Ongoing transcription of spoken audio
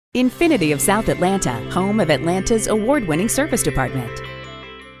Infiniti of South Atlanta, home of Atlanta's award-winning service department.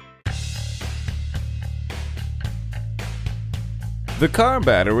 The car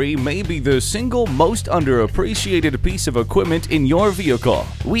battery may be the single most underappreciated piece of equipment in your vehicle.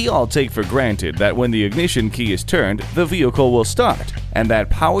 We all take for granted that when the ignition key is turned, the vehicle will start, and that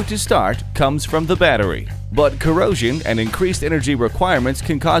power to start comes from the battery. But corrosion and increased energy requirements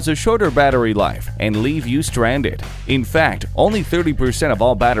can cause a shorter battery life and leave you stranded. In fact, only 30% of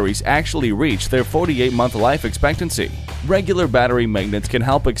all batteries actually reach their 48-month life expectancy. Regular battery maintenance can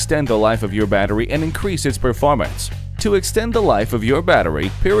help extend the life of your battery and increase its performance. To extend the life of your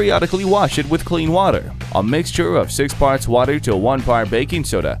battery, periodically wash it with clean water. A mixture of 6 parts water to 1 part baking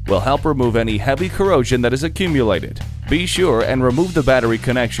soda will help remove any heavy corrosion that is accumulated. Be sure and remove the battery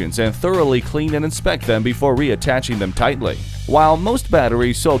connections and thoroughly clean and inspect them before reattaching them tightly. While most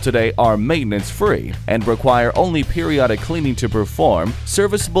batteries sold today are maintenance-free and require only periodic cleaning to perform,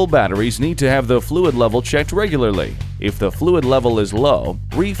 serviceable batteries need to have the fluid level checked regularly. If the fluid level is low,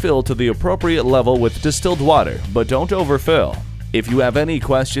 refill to the appropriate level with distilled water, but don't overfill. If you have any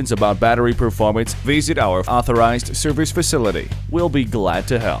questions about battery performance, visit our authorized service facility. We'll be glad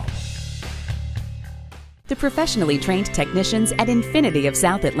to help. The professionally trained technicians at Infiniti of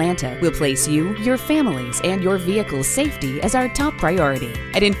South Atlanta will place you, your families, and your vehicle's safety as our top priority.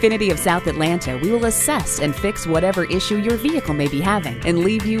 At Infiniti of South Atlanta, we will assess and fix whatever issue your vehicle may be having and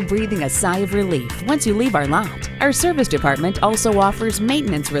leave you breathing a sigh of relief once you leave our lot. Our service department also offers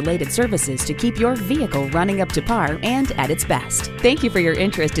maintenance-related services to keep your vehicle running up to par and at its best. Thank you for your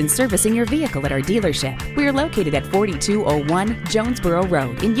interest in servicing your vehicle at our dealership. We are located at 4201 Jonesboro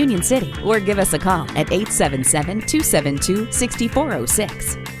Road in Union City, or give us a call at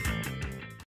 877-272-6406.